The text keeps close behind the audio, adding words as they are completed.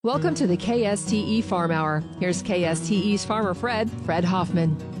Welcome to the KSTE Farm Hour. Here's KSTE's farmer Fred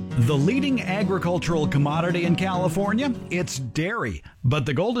Hoffman. The leading agricultural commodity in California, it's dairy. But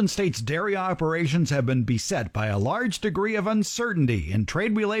the Golden State's dairy operations have been beset by a large degree of uncertainty in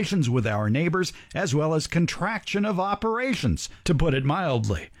trade relations with our neighbors, as well as contraction of operations, to put it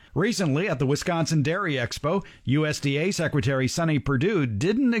mildly. Recently, at the Wisconsin Dairy Expo, USDA Secretary Sonny Perdue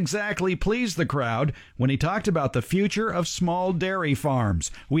didn't exactly please the crowd when he talked about the future of small dairy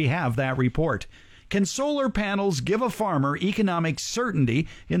farms. We have that report. Can solar panels give a farmer economic certainty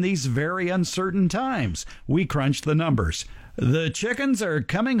in these very uncertain times? We crunched the numbers. The chickens are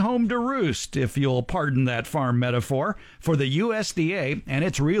coming home to roost, if you'll pardon that farm metaphor, for the USDA and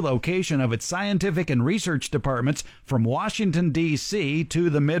its relocation of its scientific and research departments from Washington, D.C. to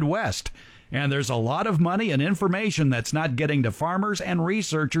the Midwest. And there's a lot of money and information that's not getting to farmers and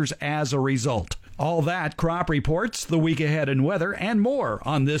researchers as a result. All that, crop reports, the week ahead in weather, and more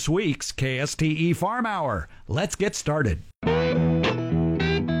on this week's KSTE Farm Hour. Let's get started.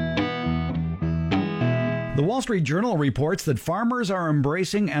 The Wall Street Journal reports that farmers are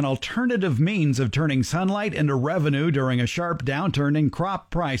embracing an alternative means of turning sunlight into revenue during a sharp downturn in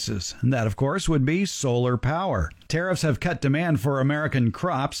crop prices. And that, of course, would be solar power. Tariffs have cut demand for American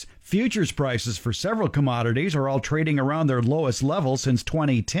crops. Futures prices for several commodities are all trading around their lowest level since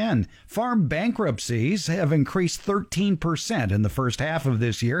 2010. Farm bankruptcies have increased 13% in the first half of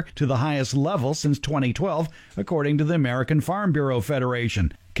this year to the highest level since 2012, according to the American Farm Bureau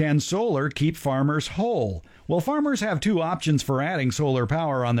Federation. Can solar keep farmers whole? Well, farmers have two options for adding solar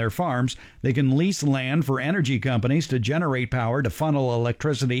power on their farms. They can lease land for energy companies to generate power to funnel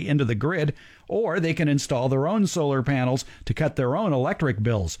electricity into the grid, or they can install their own solar panels to cut their own electric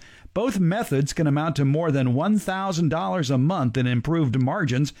bills. Both methods can amount to more than $1,000 a month in improved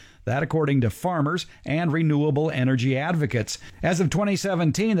margins, that according to farmers and renewable energy advocates. As of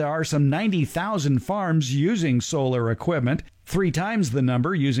 2017, there are some 90,000 farms using solar equipment, 3 times the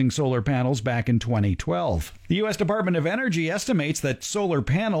number using solar panels back in 2012. The U.S. Department of Energy estimates that solar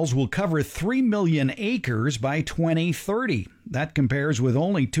panels will cover 3 million acres by 2030. That compares with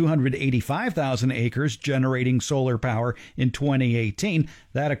only 285,000 acres generating solar power in 2018.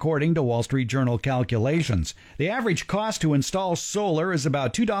 That according to Wall Street Journal calculations. The average cost to install solar is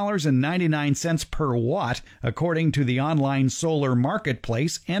about $2.99 per watt, according to the online solar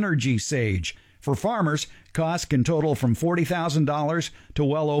marketplace Energy Sage. For farmers, costs can total from $40,000 to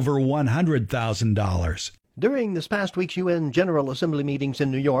well over $100,000. During this past week's UN General Assembly meetings in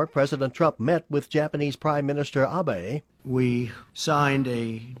New York, President Trump met with Japanese Prime Minister Abe. We signed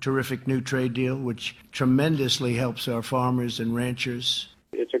a terrific new trade deal, which tremendously helps our farmers and ranchers.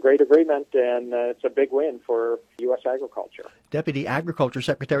 It's a great agreement, and it's a big win for U.S. agriculture. Deputy Agriculture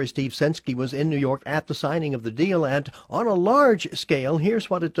Secretary Steve Censky was in New York at the signing of the deal, and on a large scale, here's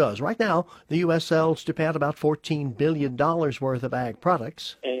what it does. Right now, the U.S. sells Japan about $14 billion worth of ag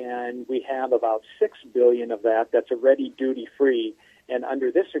products. And we have about $6 billion of that's already duty-free. And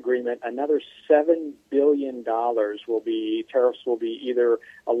under this agreement, another $7 billion tariffs will be either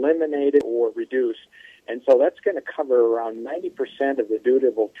eliminated or reduced. And so that's going to cover around 90% of the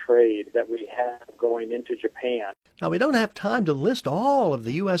dutiable trade that we have going into Japan. Now, we don't have time to list all of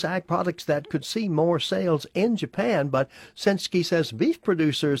the U.S. ag products that could see more sales in Japan, but Censky says beef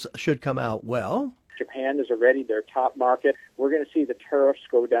producers should come out well. Japan is already their top market. We're going to see the tariffs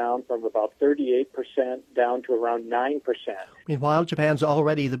go down from about 38% down to around 9%. Meanwhile, Japan's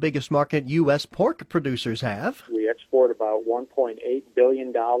already the biggest market U.S. pork producers have. We export about $1.8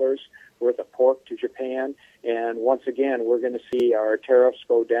 billion worth of pork to Japan, and once again, we're going to see our tariffs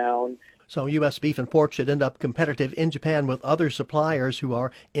go down. So U.S. beef and pork should end up competitive in Japan with other suppliers who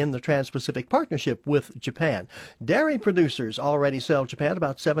are in the Trans-Pacific Partnership with Japan. Dairy producers already sell Japan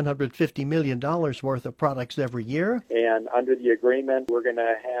about $750 million worth of products every year. And under the agreement, we're going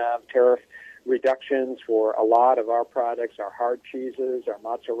to have tariff reductions for a lot of our products, our hard cheeses, our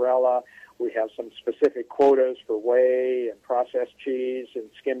mozzarella. We have some specific quotas for whey and processed cheese and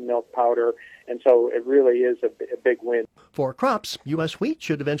skim milk powder, and so it really is a big win. For crops, U.S. wheat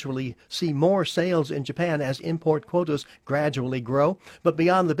should eventually see more sales in Japan as import quotas gradually grow. But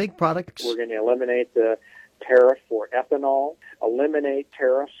beyond the big products, we're going to eliminate the tariff for ethanol, eliminate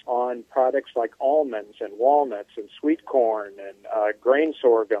tariffs on products like almonds and walnuts and sweet corn and grain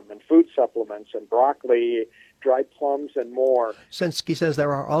sorghum and food supplements and broccoli, dried plums, and more. Censky says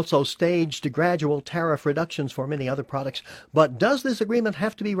there are also staged gradual tariff reductions for many other products. But does this agreement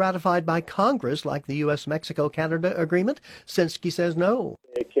have to be ratified by Congress like the U.S.-Mexico-Canada agreement? Censky says no.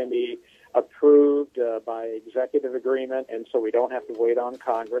 It can be approved by executive agreement, and so we don't have to wait on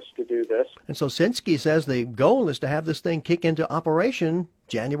Congress to do this. And so Censky says the goal is to have this thing kick into operation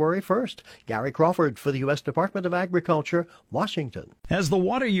January 1st. Gary Crawford for the U.S. Department of Agriculture, Washington. As the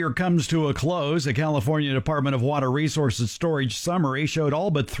water year comes to a close, the California Department of Water Resources storage summary showed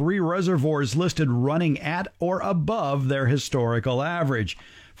all but 3 reservoirs listed running at or above their historical average.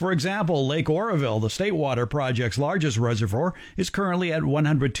 For example, Lake Oroville, the State Water Project's largest reservoir, is currently at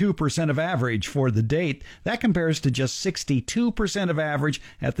 102% of average for the date. That compares to just 62% of average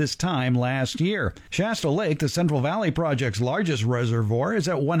at this time last year. Shasta Lake, the Central Valley Project's largest reservoir, is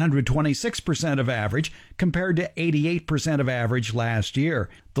at 126% of average compared to 88% of average last year.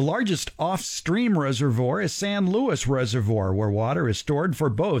 The largest off-stream reservoir is San Luis Reservoir, where water is stored for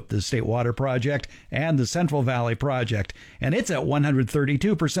both the State Water Project and the Central Valley Project, and it's at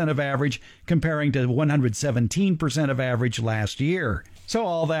 132% of average, comparing to 117% of average last year. So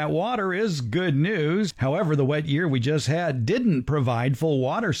all that water is good news. However, the wet year we just had didn't provide full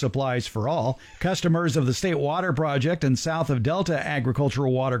water supplies for all. Customers of the State Water Project and South of Delta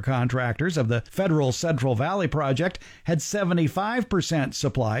agricultural water contractors of the Federal Central Valley Project had 75%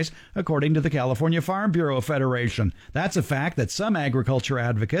 supplies, according to the California Farm Bureau Federation. That's a fact that some agriculture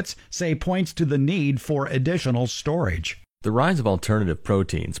advocates say points to the need for additional storage. The rise of alternative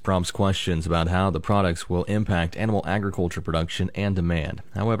proteins prompts questions about how the products will impact animal agriculture production and demand.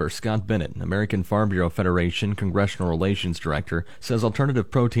 However, Scott Bennett, American Farm Bureau Federation Congressional Relations Director, says alternative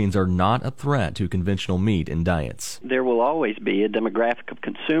proteins are not a threat to conventional meat in diets. There will always be a demographic of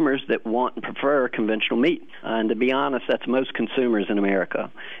consumers that want and prefer conventional meat. And to be honest, that's most consumers in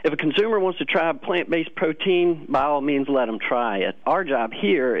America. If a consumer wants to try a plant-based protein, by all means, let them try it. Our job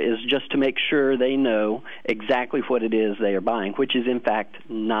here is just to make sure they know exactly what it is they are buying, which is in fact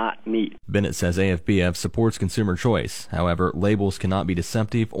not meat. Bennett says AFBF supports consumer choice. However, labels cannot be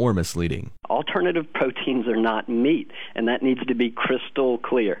deceptive or misleading. Alternative proteins are not meat, and that needs to be crystal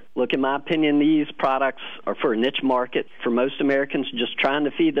clear. Look, in my opinion, these products are for a niche market. For most Americans just trying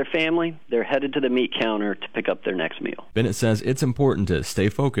to feed their family, they're headed to the meat counter to pick up their next meal. Bennett says it's important to stay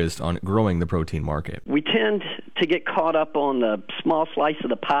focused on growing the protein market. We tend to get caught up on the small slice of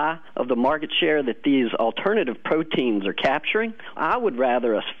the pie of the market share that these alternative proteins are capturing. I would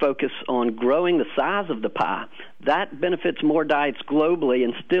rather us focus on growing the size of the pie. That benefits more diets globally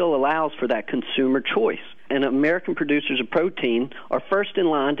and still allows for that consumer choice. And American producers of protein are first in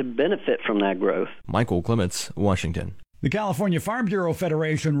line to benefit from that growth. Michael Clements, Washington. The California Farm Bureau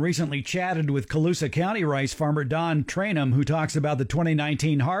Federation recently chatted with Colusa County rice farmer Don Trainum, who talks about the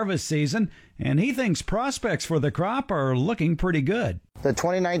 2019 harvest season, and he thinks prospects for the crop are looking pretty good. The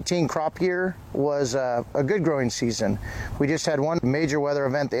 2019 crop year was a good growing season. We just had one major weather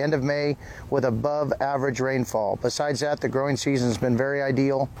event at the end of May with above average rainfall. Besides that, the growing season has been very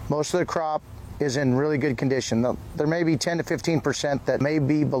ideal. Most of the crop is in really good condition. There may be 10 to 15% that may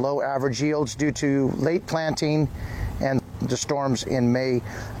be below average yields due to late planting and the storms in May.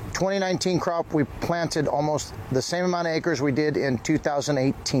 2019 crop, we planted almost the same amount of acres we did in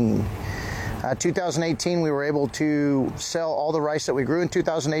 2018. 2018, we were able to sell all the rice that we grew in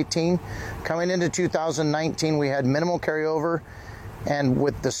 2018. Coming into 2019, we had minimal carryover, and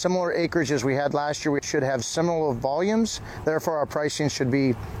with the similar acreage as we had last year, we should have similar volumes. Therefore, our pricing should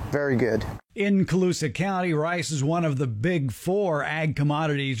be very good. In Colusa County, rice is one of the big 4 ag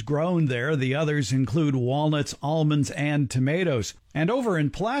commodities grown there. The others include walnuts, almonds, and tomatoes. And over in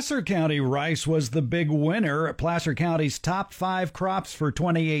Placer County, rice was the big winner. Placer County's top 5 crops for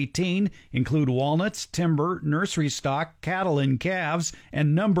 2018 include walnuts, timber, nursery stock, cattle and calves,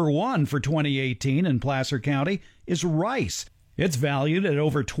 and number 1 for 2018 in Placer County is rice. It's valued at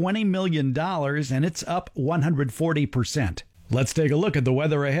over $20 million, and it's up 140%. Let's take a look at the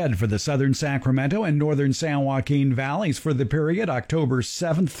weather ahead for the southern Sacramento and northern San Joaquin valleys for the period October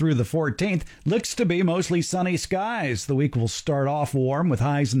 7th through the 14th. Looks to be mostly sunny skies. The week will start off warm with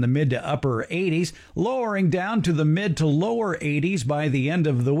highs in the mid to upper 80s, lowering down to the mid to lower 80s by the end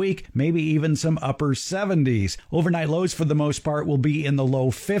of the week, maybe even some upper 70s. Overnight lows for the most part will be in the low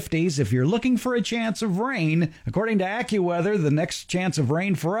 50s. If you're looking for a chance of rain, according to AccuWeather, the next chance of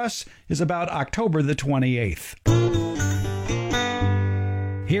rain for us is about October the 28th.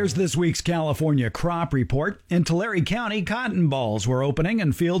 Here's this week's California crop report. In Tulare County, cotton balls were opening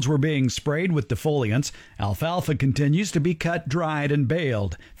and fields were being sprayed with defoliants. Alfalfa continues to be cut, dried, and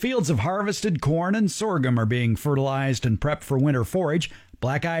baled. Fields of harvested corn and sorghum are being fertilized and prepped for winter forage.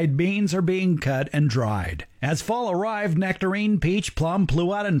 Black-eyed beans are being cut and dried. As fall arrived, nectarine, peach, plum,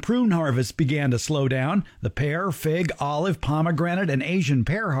 pluot, and prune harvest began to slow down. The pear, fig, olive, pomegranate, and Asian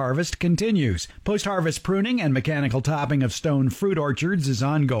pear harvest continues. Post-harvest pruning and mechanical topping of stone fruit orchards is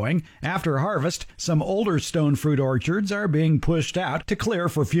ongoing. After harvest, some older stone fruit orchards are being pushed out to clear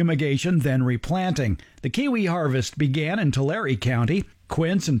for fumigation, then replanting. The kiwi harvest began in Tulare County.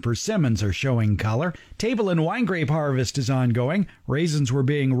 Quince and persimmons are showing color. Table and wine grape harvest is ongoing. Raisins were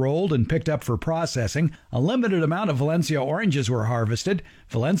being rolled and picked up for processing. A limited amount of Valencia oranges were harvested.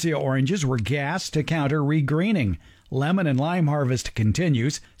 Valencia oranges were gassed to counter regreening. Lemon and lime harvest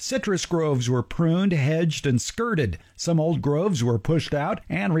continues. Citrus groves were pruned, hedged, and skirted. Some old groves were pushed out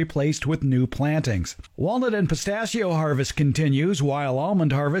and replaced with new plantings. Walnut and pistachio harvest continues, while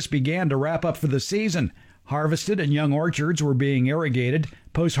almond harvest began to wrap up for the season. Harvested and young orchards were being irrigated.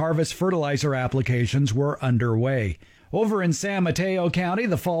 Post-harvest fertilizer applications were underway. Over in San Mateo County,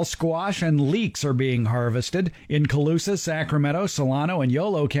 the fall squash and leeks are being harvested. In Colusa, Sacramento, Solano, and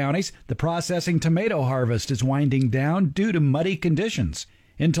Yolo counties, the processing tomato harvest is winding down due to muddy conditions.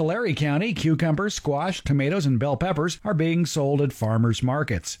 In Tulare County, cucumbers, squash, tomatoes, and bell peppers are being sold at farmers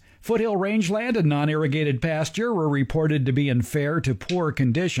markets. Foothill rangeland and non-irrigated pasture were reported to be in fair to poor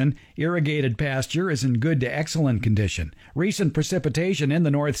condition. Irrigated pasture is in good to excellent condition. Recent precipitation in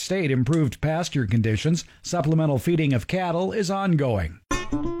the North State improved pasture conditions. Supplemental feeding of cattle is ongoing.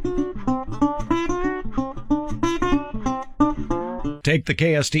 Take the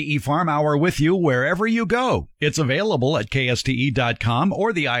KSTE Farm Hour with you wherever you go. It's available at KSTE.com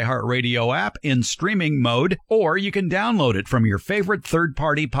or the iHeartRadio app in streaming mode, or you can download it from your favorite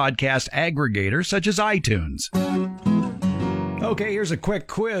third-party podcast aggregator such as iTunes. Okay, here's a quick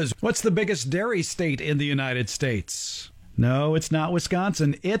quiz. What's the biggest dairy state in the United States? No, it's not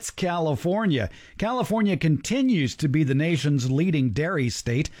Wisconsin. It's California. California continues to be the nation's leading dairy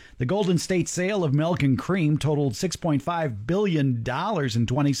state. The Golden State sale of milk and cream totaled $6.5 billion in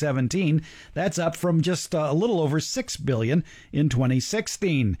 2017. That's up from just a little over $6 billion in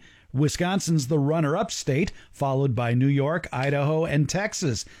 2016. Wisconsin's the runner-up state, followed by New York, Idaho, and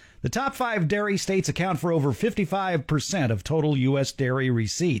Texas. The top 5 dairy states account for over 55% of total U.S. dairy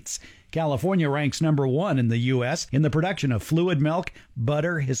receipts. California ranks number 1 in the U.S. in the production of fluid milk,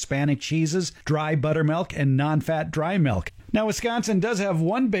 butter, Hispanic cheeses, dry buttermilk, and non-fat dry milk. Now, Wisconsin does have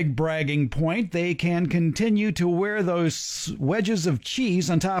one big bragging point. They can continue to wear those wedges of cheese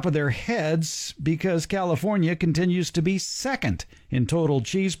on top of their heads because California continues to be second in total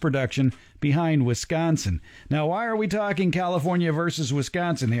cheese production behind Wisconsin. Now, why are we talking California versus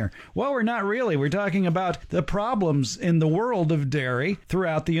Wisconsin here? Well, we're not really. We're talking about the problems in the world of dairy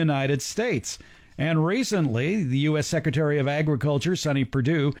throughout the United States. And recently, the U.S. Secretary of Agriculture, Sonny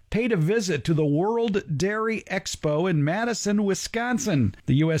Perdue, paid a visit to the World Dairy Expo in Madison, Wisconsin.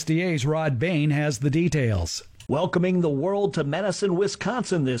 The USDA's Rod Bain has the details. Welcoming the world to Madison,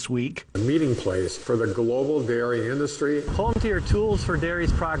 Wisconsin this week. A meeting place for the global dairy industry. Home to your tools for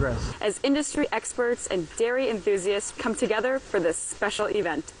dairy's progress. As industry experts and dairy enthusiasts come together for this special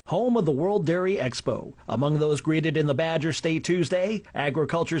event. Home of the World Dairy Expo. Among those greeted in the Badger State Tuesday,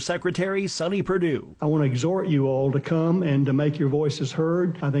 Agriculture Secretary Sonny Perdue. I want to exhort you all to come and to make your voices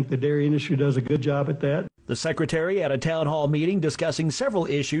heard. I think the dairy industry does a good job at that. The Secretary at a town hall meeting discussing several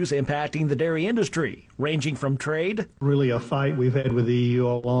issues impacting the dairy industry, ranging from trade. Really a fight we've had with the EU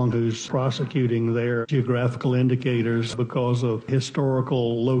all along, who's prosecuting their geographical indicators because of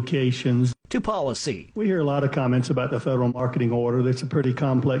historical locations. To policy. We hear a lot of comments about the federal marketing order. That's a pretty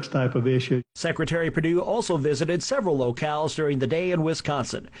complex type of issue. Secretary Perdue also visited several locales during the day in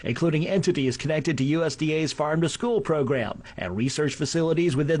Wisconsin, including entities connected to USDA's Farm to School program and research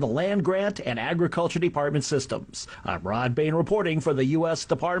facilities within the land grant and agriculture department systems. I'm Rod Bain reporting for the U.S.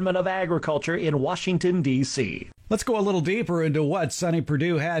 Department of Agriculture in Washington, D.C. Let's go a little deeper into what Sonny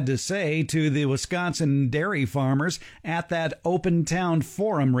Perdue had to say to the Wisconsin dairy farmers at that Open Town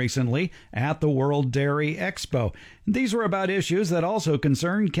Forum recently at the World Dairy Expo. These were about issues that also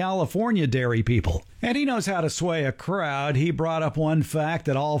concern California dairy people. And he knows how to sway a crowd. He brought up one fact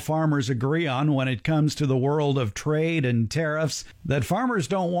that all farmers agree on when it comes to the world of trade and tariffs, that farmers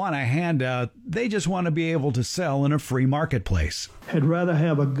don't want a handout. They just want to be able to sell in a free marketplace. I'd rather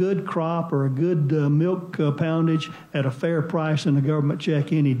have a good crop or a good milk poundage at a fair price than a government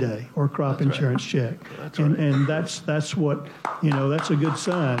check any day, or crop insurance check. That's right. And that's what, that's a good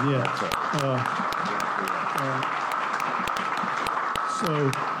sign, yeah.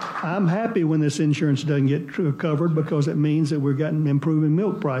 So I'm happy when this insurance doesn't get covered because it means that we're getting improving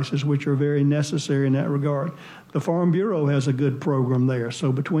milk prices, which are very necessary in that regard. The Farm Bureau has a good program there.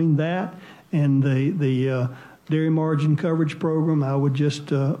 So between that and the dairy margin coverage program, I would just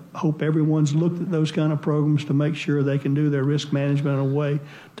hope everyone's looked at those kind of programs to make sure they can do their risk management in a way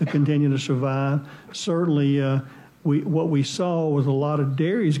to continue to survive. Certainly, what we saw was a lot of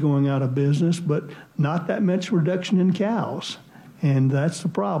dairies going out of business, but not that much reduction in cows. And that's the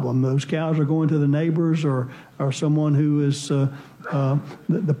problem. Those cows are going to the neighbors or someone who is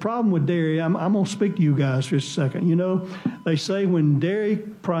the problem with dairy. I'm going to speak to you guys for just a second. You know, they say when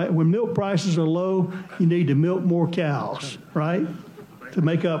milk prices are low, you need to milk more cows, right, to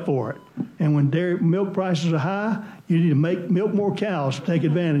make up for it. And when milk prices are high, you need to milk more cows to take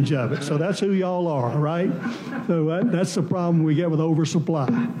advantage of it. So that's who y'all are, right? So that's the problem we get with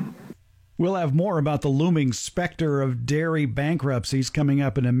oversupply. We'll have more about the looming specter of dairy bankruptcies coming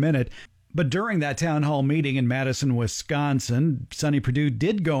up in a minute. But during that town hall meeting in Madison, Wisconsin, Sonny Perdue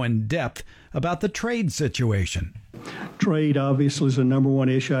did go in depth about the trade situation. Trade, obviously, is the number one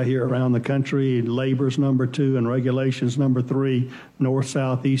issue I hear around the country. Labor's number 2 and regulations number 3, north,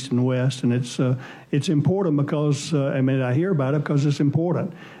 south, east, and west. And it's important because, I hear about it because it's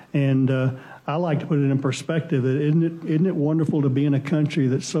important. And I like to put it in perspective. Isn't it wonderful to be in a country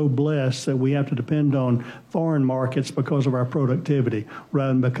that's so blessed that we have to depend on foreign markets because of our productivity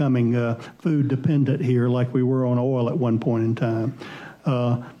rather than becoming food dependent here like we were on oil at one point in time.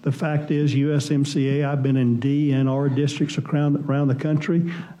 The fact is, USMCA, I've been in D and R districts around the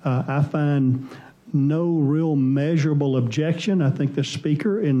country. I find no real measurable objection. I think the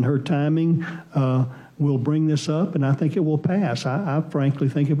speaker, in her timing, will bring this up, and I think it will pass. I frankly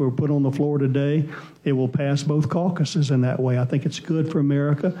think if it were put on the floor today, it will pass both caucuses in that way. I think it's good for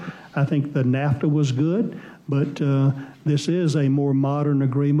America. I think the NAFTA was good, but this is a more modern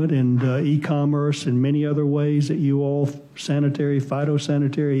agreement, and e-commerce and many other ways that you all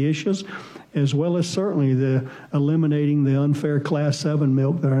phytosanitary issues, as well as certainly the eliminating the unfair Class 7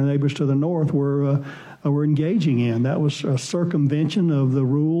 milk that our neighbors to the north were engaging in. That was a circumvention of the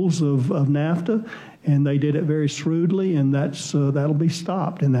rules of NAFTA, and they did it very shrewdly, and that'll be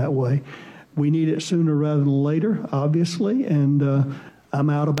stopped in that way. We need it sooner rather than later, obviously, and I'm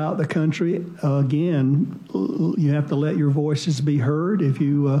out about the country. Again, you have to let your voices be heard. If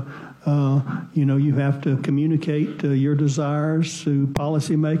you have to communicate your desires to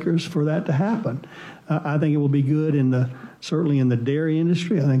policymakers for that to happen. I think it will be good certainly in the dairy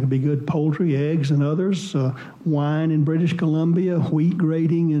industry. I think it'll be good poultry, eggs, and others. Wine in British Columbia, wheat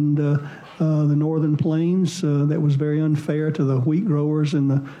grading in the Northern Plains. That was very unfair to the wheat growers in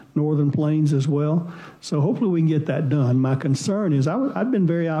the Northern Plains as well. So hopefully we can get that done. My concern is I've been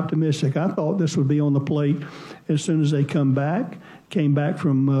very optimistic. I thought this would be on the plate as soon as they came back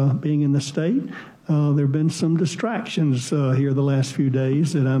from being in the state. There have been some distractions here the last few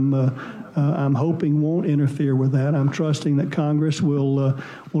days that I'm hoping won't interfere with that. I'm trusting that Congress will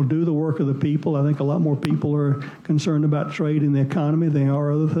do the work of the people. I think a lot more people are concerned about trade and the economy than they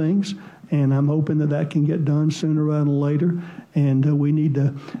are other things, and I'm hoping that can get done sooner rather than later. And we need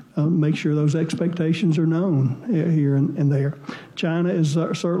to make sure those expectations are known here and there. China is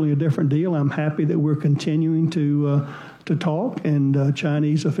certainly a different deal. I'm happy that we're continuing to talk, and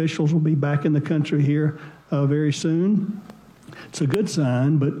Chinese officials will be back in the country here very soon. It's a good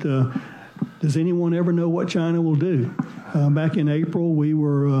sign, but does anyone ever know what China will do? Back in April, we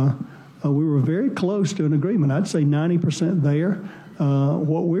were very close to an agreement. I'd say 90% there.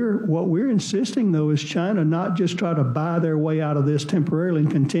 What we're insisting, though, is China not just try to buy their way out of this temporarily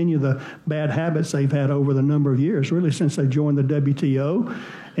and continue the bad habits they've had over the number of years, really since they joined the WTO,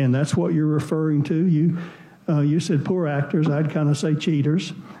 and that's what you're referring to. You said poor actors. I'd kind of say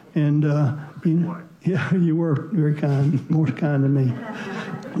cheaters. And, yeah, you were very kind, more kind than me.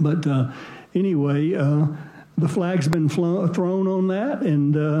 But anyway, the flag's been thrown on that,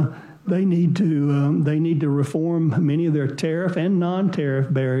 and they need to reform many of their tariff and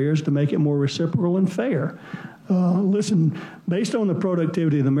non-tariff barriers to make it more reciprocal and fair. Listen, based on the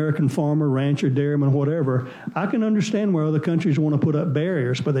productivity of the American farmer, rancher, dairyman, whatever, I can understand where other countries want to put up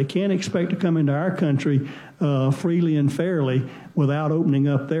barriers, but they can't expect to come into our country freely and fairly without opening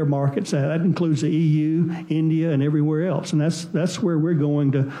up their markets. That includes the EU, India, and everywhere else. And that's where we're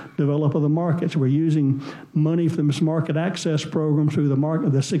going to develop other markets. We're using money from this market access program through the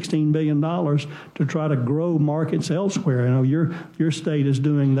 $16 billion to try to grow markets elsewhere. You know, your state is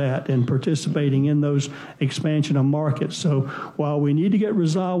doing that and participating in those expansion of markets. So while we need to get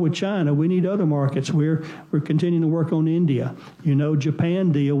resolved with China, we need other markets. We're continuing to work on India. You know,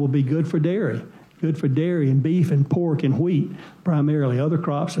 Japan deal will be good for dairy. Good for dairy and beef and pork and wheat, primarily, other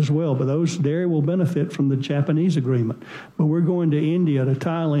crops as well. But those dairy will benefit from the Japanese agreement. But we're going to India, to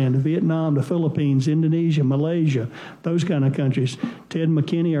Thailand, to Vietnam, to Philippines, Indonesia, Malaysia, those kind of countries. Ted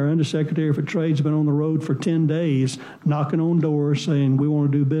McKinney, our Undersecretary for Trade, has been on the road for 10 days knocking on doors saying we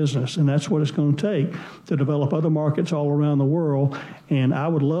want to do business. And that's what it's going to take to develop other markets all around the world. And I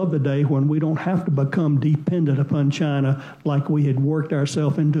would love the day when we don't have to become dependent upon China like we had worked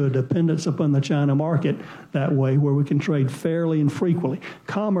ourselves into a dependence upon the China a market that way where we can trade fairly and frequently.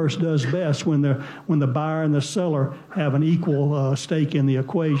 Commerce does best when the buyer and the seller have an equal stake in the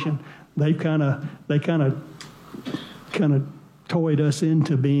equation. They kind of toyed us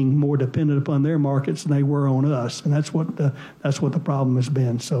into being more dependent upon their markets than they were on us, and that's what the problem has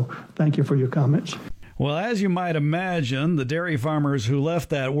been. So thank you for your comments. Well, as you might imagine, the dairy farmers who left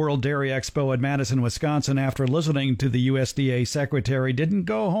that World Dairy Expo at Madison, Wisconsin after listening to the USDA secretary didn't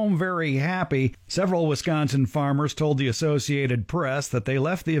go home very happy. Several Wisconsin farmers told the Associated Press that they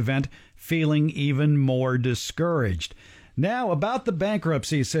left the event feeling even more discouraged. Now, about the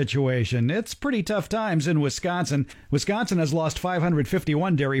bankruptcy situation. It's pretty tough times in Wisconsin. Wisconsin has lost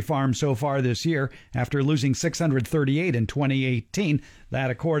 551 dairy farms so far this year after losing 638 in 2018. That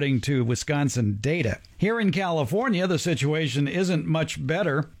according to Wisconsin data. Here in California, the situation isn't much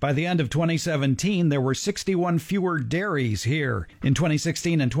better. By the end of 2017, there were 61 fewer dairies here. In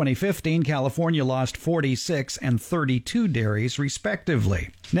 2016 and 2015, California lost 46 and 32 dairies, respectively.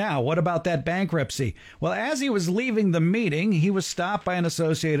 Now, what about that bankruptcy? Well, as he was leaving the meeting, he was stopped by an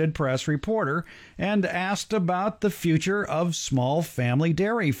Associated Press reporter and asked about the future of small family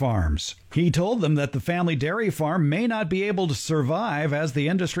dairy farms. He told them that the family dairy farm may not be able to survive as the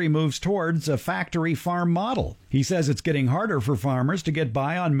industry moves towards a factory farm model. He says it's getting harder for farmers to get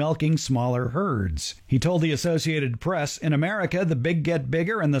by on milking smaller herds. He told the Associated Press, in America, the big get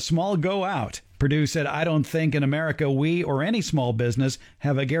bigger and the small go out. Perdue said, I don't think in America we or any small business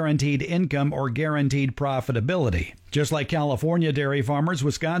have a guaranteed income or guaranteed profitability. Just like California dairy farmers,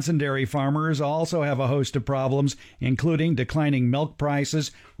 Wisconsin dairy farmers also have a host of problems, including declining milk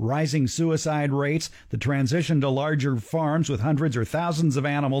prices, rising suicide rates, the transition to larger farms with hundreds or thousands of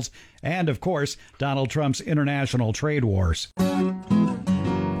animals, and, of course, Donald Trump's international trade wars.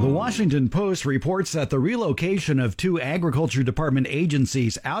 The Washington Post reports that the relocation of 2 Agriculture Department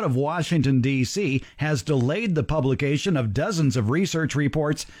agencies out of Washington, D.C. has delayed the publication of dozens of research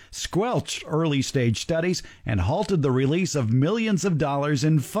reports, squelched early-stage studies, and halted the release of millions of dollars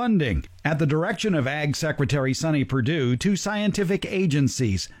in funding. At the direction of Ag Secretary Sonny Perdue, 2 scientific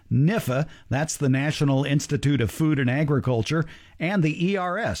agencies, NIFA, that's the National Institute of Food and Agriculture, and the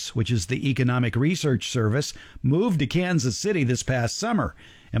ERS, which is the Economic Research Service, moved to Kansas City this past summer.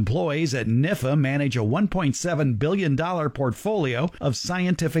 Employees at NIFA manage a $1.7 billion portfolio of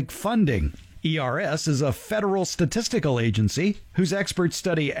scientific funding. ERS is a federal statistical agency whose experts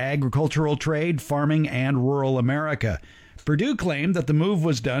study agricultural trade, farming, and rural America. Perdue claimed that the move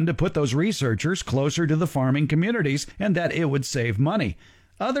was done to put those researchers closer to the farming communities and that it would save money.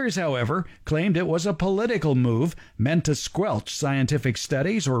 Others, however, claimed it was a political move meant to squelch scientific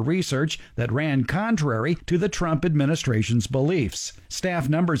studies or research that ran contrary to the Trump administration's beliefs. Staff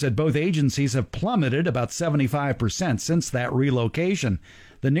numbers at both agencies have plummeted about 75% since that relocation.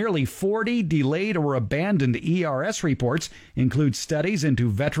 The nearly 40 delayed or abandoned ERS reports include studies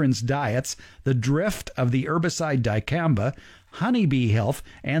into veterans' diets, the drift of the herbicide dicamba, honeybee health,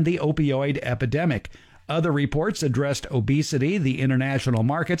 and the opioid epidemic. Other reports addressed obesity, the international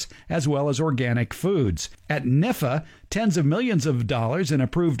markets, as well as organic foods. At NIFA, tens of millions of dollars in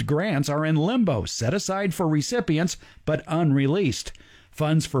approved grants are in limbo, set aside for recipients, but unreleased.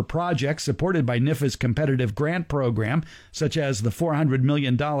 Funds for projects supported by NIFA's competitive grant program, such as the $400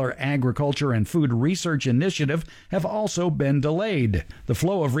 million Agriculture and Food Research Initiative, have also been delayed. The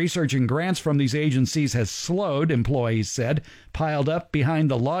flow of research and grants from these agencies has slowed, employees said, piled up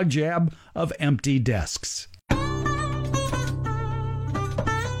behind the logjam of empty desks.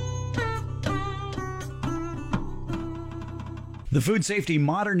 The Food Safety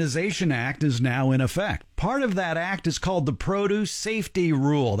Modernization Act is now in effect. Part of that act is called the Produce Safety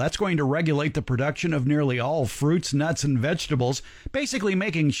Rule. That's going to regulate the production of nearly all fruits, nuts, and vegetables, basically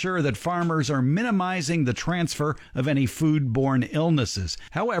making sure that farmers are minimizing the transfer of any foodborne illnesses.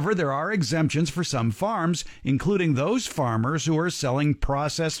 However, there are exemptions for some farms, including those farmers who are selling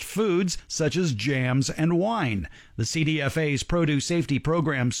processed foods such as jams and wine. The CDFA's Produce Safety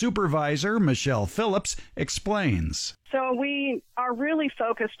Program Supervisor, Michelle Phillips, explains. So we are really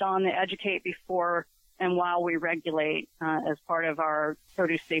focused on the educate before and while we regulate as part of our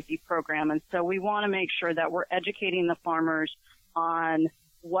produce safety program. And so we want to make sure that we're educating the farmers on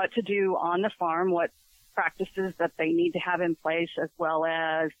what to do on the farm, what practices that they need to have in place, as well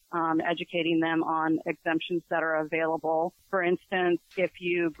as educating them on exemptions that are available. For instance, if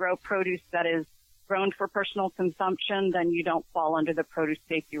you grow produce that is grown for personal consumption, then you don't fall under the produce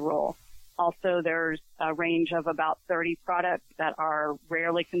safety rule. Also, there's a range of about 30 products that are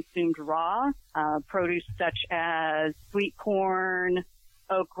rarely consumed raw, produce such as sweet corn,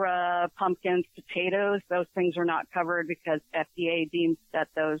 okra, pumpkins, potatoes. Those things are not covered because FDA deems that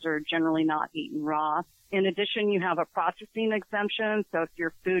those are generally not eaten raw. In addition, you have a processing exemption. So if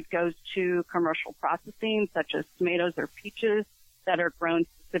your food goes to commercial processing, such as tomatoes or peaches that are grown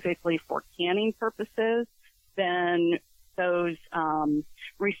specifically for canning purposes, then those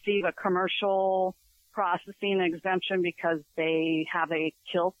receive a commercial processing exemption because they have a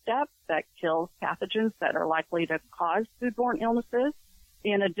kill step that kills pathogens that are likely to cause foodborne illnesses.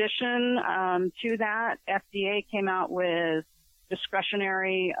 In addition to that, FDA came out with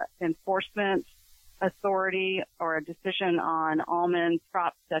discretionary enforcement authority or a decision on almond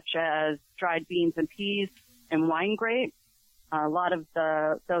crops such as dried beans and peas and wine grapes. A lot of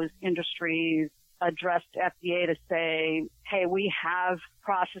those industries addressed FDA to say, hey, we have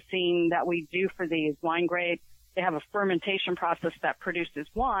processing that we do for these wine grapes. They have a fermentation process that produces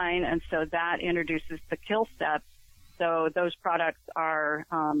wine, and so that introduces the kill steps. So those products are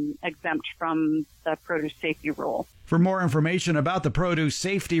exempt from the produce safety rule. For more information about the produce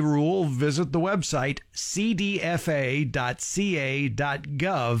safety rule, visit the website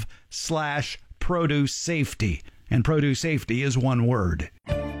cdfa.ca.gov/produce safety. And produce safety is one word.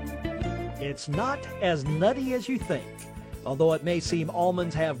 It's not as nutty as you think. Although it may seem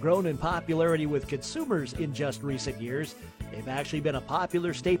almonds have grown in popularity with consumers in just recent years, they've actually been a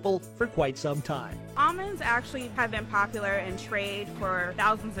popular staple for quite some time. Almonds actually have been popular in trade for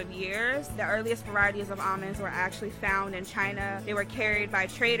thousands of years. The earliest varieties of almonds were actually found in China. They were carried by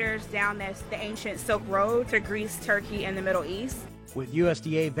traders down the ancient Silk Road to Greece, Turkey, and the Middle East. With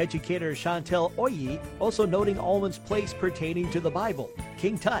USDA vegetator Chantel Oyi also noting almonds' place pertaining to the Bible,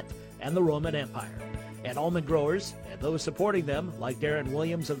 King Tut, and the Roman Empire. And almond growers and those supporting them, like Darren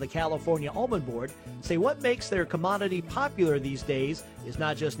Williams of the California Almond Board, say what makes their commodity popular these days is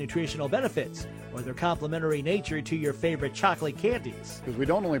not just nutritional benefits or their complementary nature to your favorite chocolate candies. Because we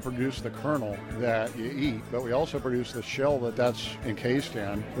don't only produce the kernel that you eat, but we also produce the shell that's encased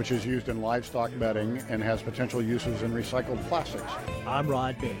in, which is used in livestock bedding and has potential uses in recycled plastics. I'm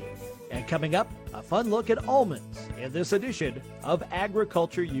Rod Bain. And coming up, a fun look at almonds in this edition of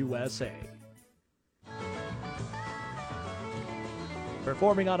Agriculture USA.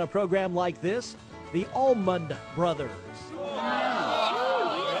 Performing on a program like this, the Almond Brothers.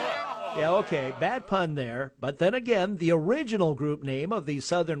 Yeah, okay, bad pun there. But then again, the original group name of the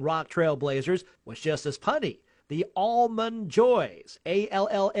Southern Rock Trailblazers was just as punny. The Almond Joys.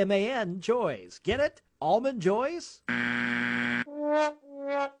 A-L-L-M-A-N Joys. Get it? Almond Joys?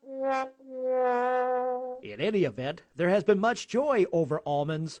 In any event, there has been much joy over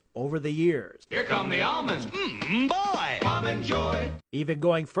almonds over the years. Here come the almonds. Boy! Almond joy. Even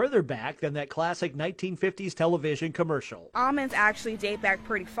going further back than that classic 1950s television commercial. Almonds actually date back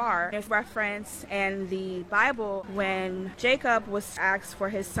pretty far. There's reference in the Bible when Jacob was asked for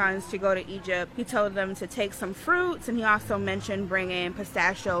his sons to go to Egypt. He told them to take some fruits, and he also mentioned bringing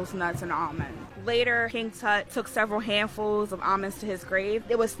pistachios, nuts, and almonds. Later, King Tut took several handfuls of almonds to his grave.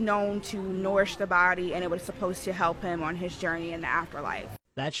 It was known to nourish the body, and it was supposed to help him on his journey in the afterlife.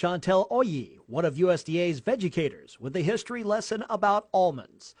 That's Chantel Oyi, one of USDA's veggiecators, with a history lesson about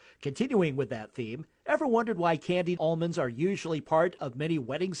almonds. Continuing with that theme, ever wondered why candied almonds are usually part of many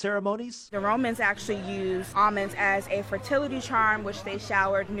wedding ceremonies? The Romans actually used almonds as a fertility charm, which they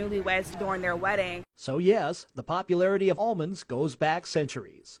showered newlyweds during their wedding. So yes, the popularity of almonds goes back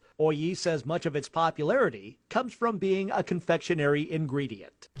centuries. Oyi says much of its popularity comes from being a confectionery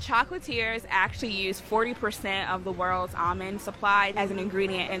ingredient. Chocolatiers actually use 40% of the world's almond supply as an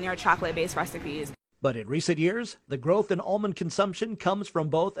ingredient in their chocolate-based recipes. But in recent years, the growth in almond consumption comes from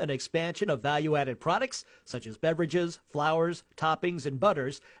both an expansion of value-added products, such as beverages, flours, toppings, and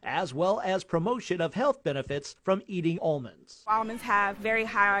butters, as well as promotion of health benefits from eating almonds. Almonds have very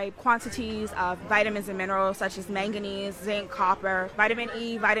high quantities of vitamins and minerals, such as manganese, zinc, copper, vitamin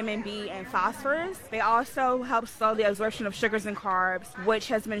E, vitamin B, and phosphorus. They also help slow the absorption of sugars and carbs, which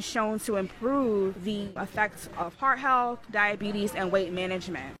has been shown to improve the effects of heart health, diabetes, and weight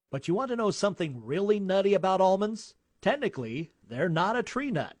management. But you want to know something really nutty about almonds? Technically, they're not a tree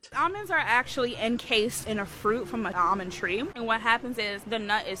nut. Almonds are actually encased in a fruit from an almond tree. And what happens is the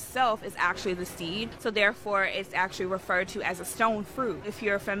nut itself is actually the seed. So therefore, it's actually referred to as a stone fruit. If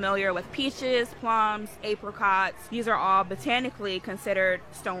you're familiar with peaches, plums, apricots, these are all botanically considered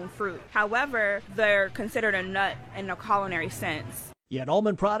stone fruit. However, they're considered a nut in a culinary sense. Yet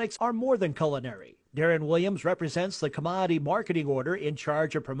almond products are more than culinary. Darren Williams represents the commodity marketing order in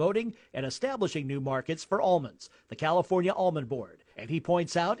charge of promoting and establishing new markets for almonds, the California Almond Board. And he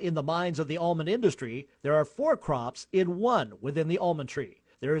points out in the minds of the almond industry, there are 4 crops in one within the almond tree.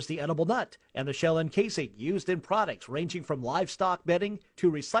 There is the edible nut, and the shell and casing used in products ranging from livestock bedding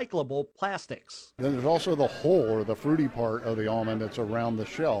to recyclable plastics. Then there's also the hull, or the fruity part of the almond that's around the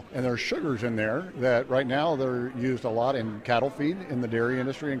shell. And there's sugars in there that right now they're used a lot in cattle feed in the dairy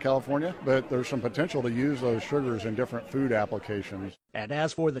industry in California, but there's some potential to use those sugars in different food applications. And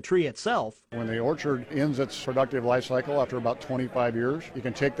as for the tree itself, when the orchard ends its productive life cycle after about 25 years, you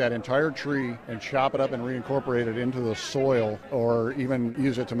can take that entire tree and chop it up and reincorporate it into the soil, or even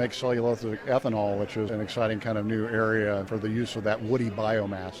use it to make cellulosic ethanol, which is an exciting kind of new area for the use of that woody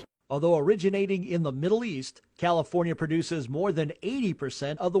biomass. Although originating in the Middle East, California produces more than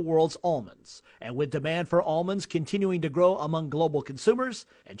 80% of the world's almonds. And with demand for almonds continuing to grow among global consumers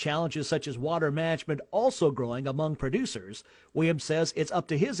and challenges such as water management also growing among producers, Williams says it's up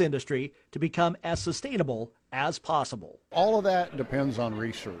to his industry to become as sustainable as possible. All of that depends on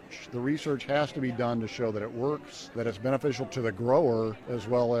research. The research has to be done to show that it works, that it's beneficial to the grower as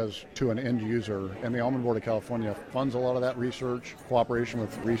well as to an end user. And the Almond Board of California funds a lot of that research, cooperation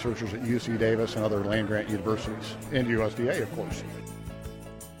with researchers at UC Davis and other land-grant universities, and USDA, of course.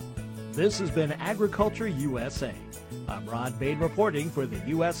 This has been Agriculture USA. I'm Rod Bain reporting for the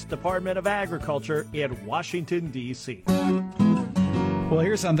U.S. Department of Agriculture in Washington, D.C. Well,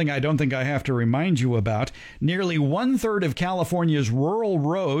 here's something I don't think I have to remind you about. Nearly 1/3 of California's rural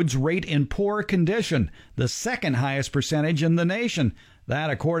roads rate in poor condition, the second highest percentage in the nation. That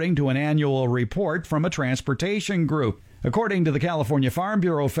according to an annual report from a transportation group. According to the California Farm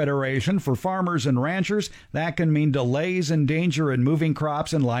Bureau Federation, for farmers and ranchers, that can mean delays and danger in moving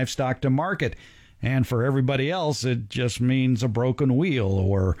crops and livestock to market. And for everybody else, it just means a broken wheel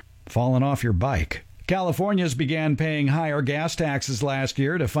or falling off your bike. California's began paying higher gas taxes last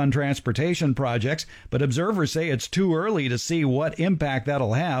year to fund transportation projects, but observers say it's too early to see what impact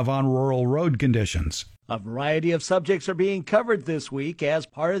that'll have on rural road conditions. A variety of subjects are being covered this week as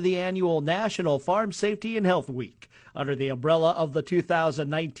part of the annual National Farm Safety and Health Week, under the umbrella of the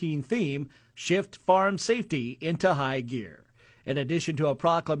 2019 theme, Shift Farm Safety into High Gear. In addition to a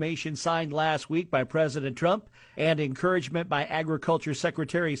proclamation signed last week by President Trump and encouragement by Agriculture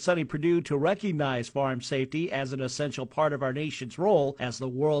Secretary Sonny Perdue to recognize farm safety as an essential part of our nation's role as the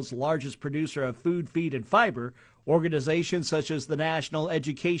world's largest producer of food, feed, and fiber, organizations such as the National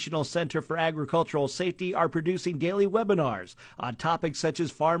Educational Center for Agricultural Safety are producing daily webinars on topics such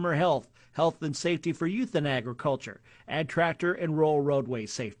as farmer health, health and safety for youth in agriculture, and tractor and rural roadway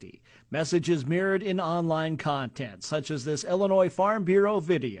safety. Messages mirrored in online content, such as this Illinois Farm Bureau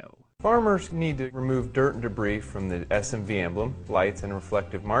video. Farmers need to remove dirt and debris from the SMV emblem, lights, and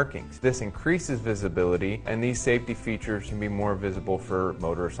reflective markings. This increases visibility, and these safety features can be more visible for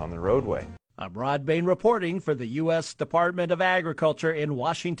motorists on the roadway. I'm Rod Bain reporting for the U.S. Department of Agriculture in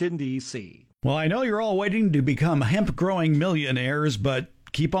Washington, D.C. Well, I know you're all waiting to become hemp-growing millionaires, but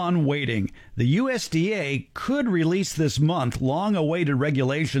keep on waiting. The USDA could release this month long-awaited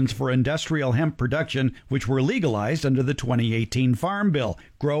regulations for industrial hemp production, which were legalized under the 2018 Farm Bill.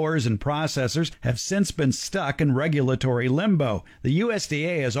 Growers and processors have since been stuck in regulatory limbo. The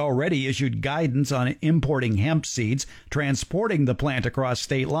USDA has already issued guidance on importing hemp seeds, transporting the plant across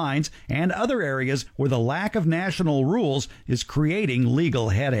state lines, and other areas where the lack of national rules is creating legal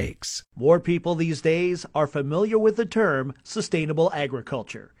headaches. More people these days are familiar with the term sustainable agriculture.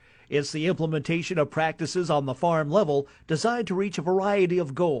 It's the implementation of practices on the farm level designed to reach a variety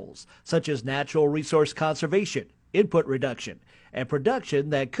of goals, such as natural resource conservation, input reduction, and production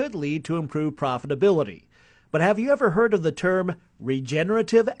that could lead to improved profitability. But have you ever heard of the term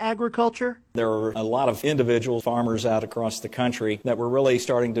regenerative agriculture? There are a lot of individual farmers out across the country that were really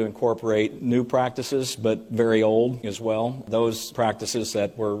starting to incorporate new practices, but very old as well. Those practices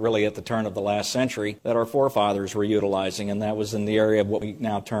that were really at the turn of the last century that our forefathers were utilizing, and that was in the area of what we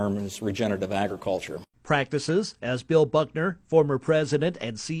now term as regenerative agriculture. Practices, as Bill Buckner, former president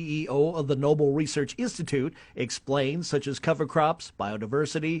and CEO of the Noble Research Institute, explains, such as cover crops,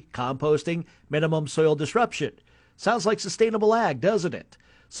 biodiversity, composting, minimum soil disruption. Sounds like sustainable ag, doesn't it?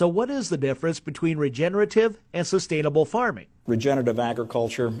 So what is the difference between regenerative and sustainable farming? Regenerative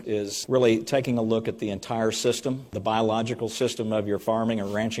agriculture is really taking a look at the entire system, the biological system of your farming or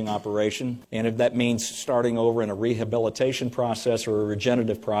ranching operation. And if that means starting over in a rehabilitation process or a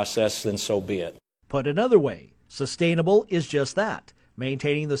regenerative process, then so be it. Put another way, sustainable is just that,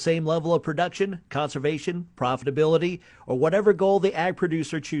 maintaining the same level of production, conservation, profitability, or whatever goal the ag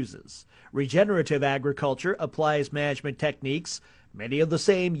producer chooses. Regenerative agriculture applies management techniques, many of the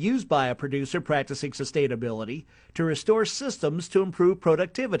same used by a producer practicing sustainability, to restore systems to improve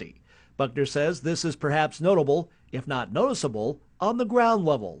productivity. Buckner says this is perhaps notable, if not noticeable, on the ground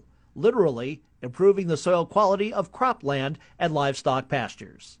level, literally improving the soil quality of cropland and livestock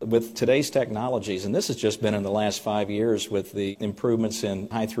pastures. With today's technologies, and this has just been in the last 5 years with the improvements in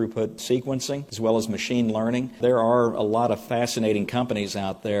high-throughput sequencing as well as machine learning, there are a lot of fascinating companies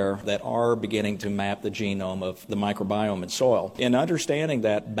out there that are beginning to map the genome of the microbiome in soil. And understanding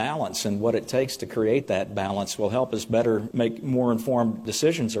that balance and what it takes to create that balance will help us better make more informed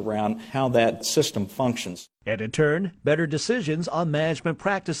decisions around how that system functions. And in turn, better decisions on management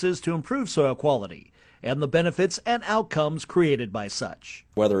practices to improve soil quality and the benefits and outcomes created by such.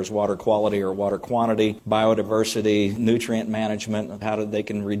 Whether it's water quality or water quantity, biodiversity, nutrient management, how they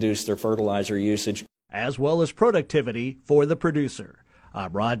can reduce their fertilizer usage, as well as productivity for the producer.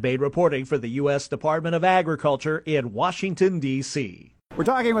 I'm Rod Bain reporting for the U.S. Department of Agriculture in Washington, D.C. We're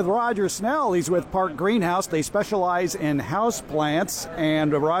talking with Roger Snell. He's with Park Greenhouse. They specialize in house plants.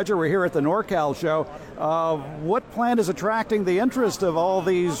 And Roger, we're here at the NorCal show. What plant is attracting the interest of all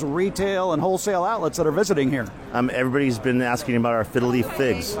these retail and wholesale outlets that are visiting here? Everybody's been asking about our fiddle leaf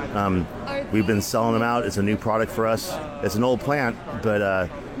figs. We've been selling them out. It's a new product for us. It's an old plant, but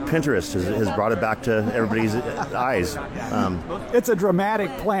Pinterest has brought it back to everybody's eyes. It's a dramatic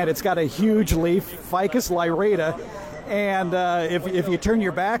plant. It's got a huge leaf, Ficus lyrata. And if you turn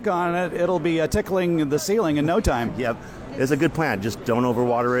your back on it, it'll be tickling the ceiling in no time. Yep. It's a good plant. Just don't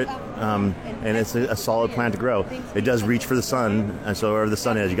overwater it, and it's a solid plant to grow. It does reach for the sun, and so wherever the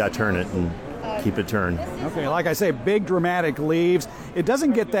sun is, you got to turn it and keep it turned. Okay, like I say, big dramatic leaves. It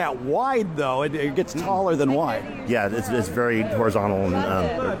doesn't get that wide, though. It gets taller than wide. Yeah, it's very horizontal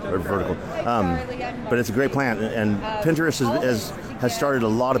and or vertical. But it's a great plant, and Pinterest has started a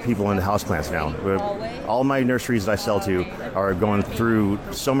lot of people into houseplants now. All my nurseries that I sell to are going through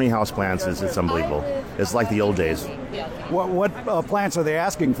so many houseplants, it's unbelievable. It's like the old days. What plants are they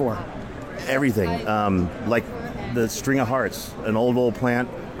asking for? Everything. Like the string of hearts, an old plant,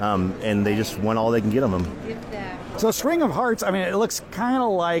 and they just want all they can get of them. So string of hearts, I mean, it looks kind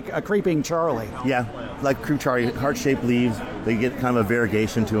of like a creeping Charlie. Yeah, like creeping Charlie, heart-shaped leaves. They get kind of a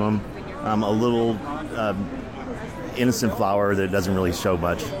variegation to them. A little innocent flower that doesn't really show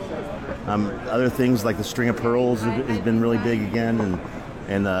much. Other things like the string of pearls has been really big again,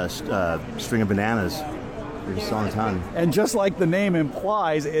 and string of bananas. We're just selling a ton. And just like the name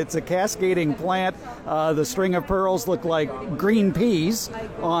implies, it's a cascading plant. The string of pearls look like green peas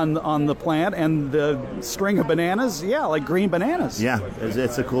on the plant, and the string of bananas, like green bananas. Yeah,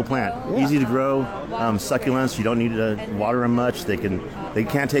 it's a cool plant. Yeah. Easy to grow, succulents. You don't need to water them much. They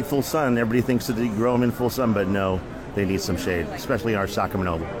can't take full sun. Everybody thinks that they grow them in full sun, but no, they need some shade, especially in our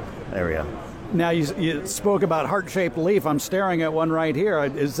Sacramento area. Now, you spoke about heart-shaped leaf. I'm staring at one right here.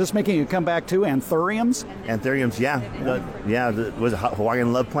 Is this making you come back to anthuriums? Anthuriums, yeah. Was it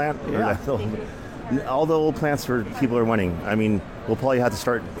Hawaiian love plant? Yeah. All the old plants for people are wanting. I mean, we'll probably have to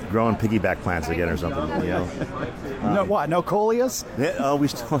start growing piggyback plants again or something. No coleus? Yeah, we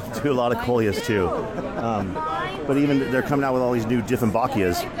still do a lot of coleus too. But even they're coming out with all these new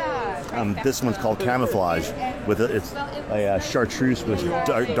Dieffenbachias. This one's called Camouflage. It's a chartreuse with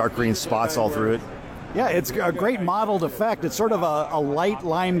dark green spots all through it. Yeah, it's a great mottled effect. It's sort of a light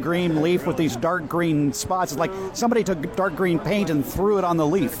lime green leaf with these dark green spots. It's like somebody took dark green paint and threw it on the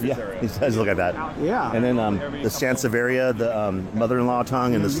leaf. Yeah, it does look like that. Yeah. And then the Sansevieria, the mother-in-law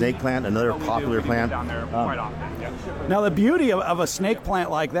tongue, and the snake plant, another popular plant. Now, the beauty of a snake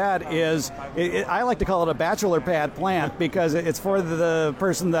plant like that is, I like to call it a bachelor pad plant because it's for the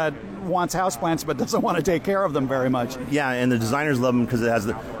person that wants houseplants but doesn't want to take care of them very much. Yeah, and the designers love them because it has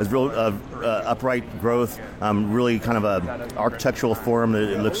real upright growth, really kind of a architectural form.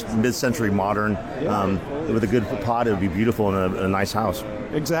 It looks mid-century modern. With a good pot, it would be beautiful in a nice house.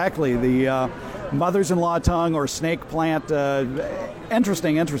 Exactly. The mother's-in-law tongue or snake plant,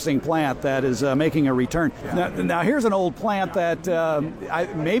 interesting plant that is making a return. Now here's an old plant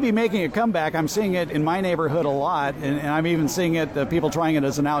that may be making a comeback. I'm seeing it in my neighborhood a lot, and I'm even seeing it, people trying it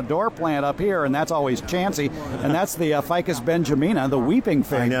as an outdoor plant up here, and that's always chancy, and that's the Ficus benjamina, the weeping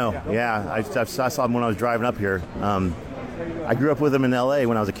fig. I know, yeah. I saw them when I was driving up here. I grew up with them in L.A.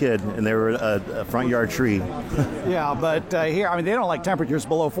 when I was a kid, and they were a front yard tree. Yeah, but here, I mean, they don't like temperatures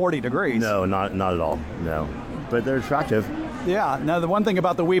below 40 degrees. No, not at all, no. But they're attractive. Yeah. Now, the one thing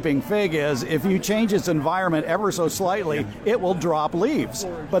about the weeping fig is if you change its environment ever so slightly, it will drop leaves.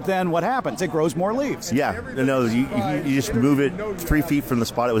 But then what happens? It grows more leaves. Yeah. No, you just move it 3 feet from the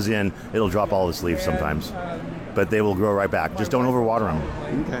spot it was in, it'll drop all its leaves sometimes. But they will grow right back. Just don't overwater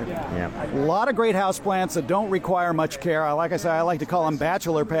them. Okay. Yeah. A lot of great houseplants that don't require much care. Like I said, I like to call them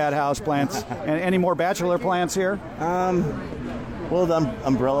bachelor pad houseplants. And any more bachelor plants here? Well, the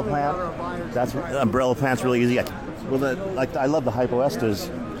umbrella plant. Umbrella plant's really easy. Well, I love the Hypoestas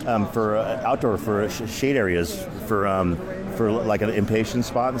for outdoor, for shade areas, for like an impatient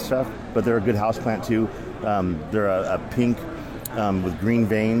spot and stuff. But they're a good houseplant too. They're a pink with green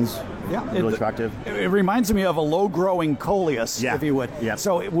veins. Yeah, really attractive. It reminds me of a low-growing coleus, if you would. Yeah.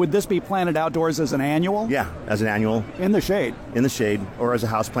 So would this be planted outdoors as an annual? Yeah, as an annual. In the shade? In the shade, or as a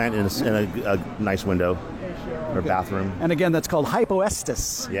houseplant in a nice window or bathroom. And again, that's called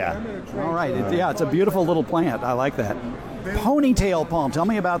Hypoestus. Yeah. All right. It's a beautiful little plant. I like that. Ponytail palm. Tell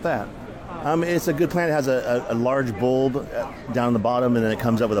me about that. It's a good plant. It has a large bulb down the bottom, and then it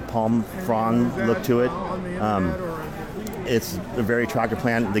comes up with a palm frond look to it. It's a very attractive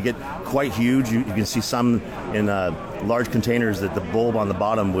plant. They get quite huge. You can see some in large containers that the bulb on the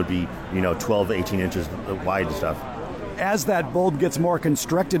bottom would be, 12 to 18 inches wide and stuff. As that bulb gets more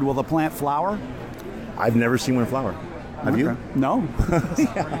constricted, will the plant flower? I've never seen one flower. Have you? No.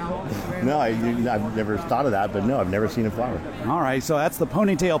 No, I've never thought of that, but no, I've never seen a flower. All right, so that's the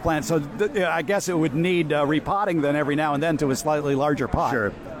ponytail plant. So I guess it would need repotting then every now and then to a slightly larger pot.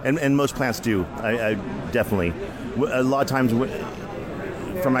 Sure, and most plants do. I definitely. A lot of times,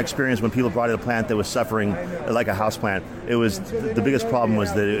 from my experience, when people brought in a plant that was suffering like a house plant, it was the biggest problem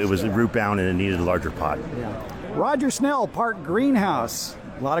was that it was root bound and it needed a larger pot. Yeah. Roger Snell, Park Greenhouse.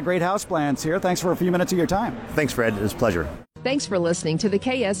 A lot of great house plants here. Thanks for a few minutes of your time. Thanks, Fred. It was a pleasure. Thanks for listening to the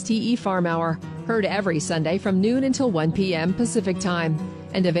KSTE Farm Hour. Heard every Sunday from noon until 1 p.m. Pacific Time.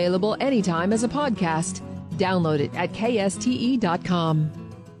 And available anytime as a podcast. Download it at kste.com.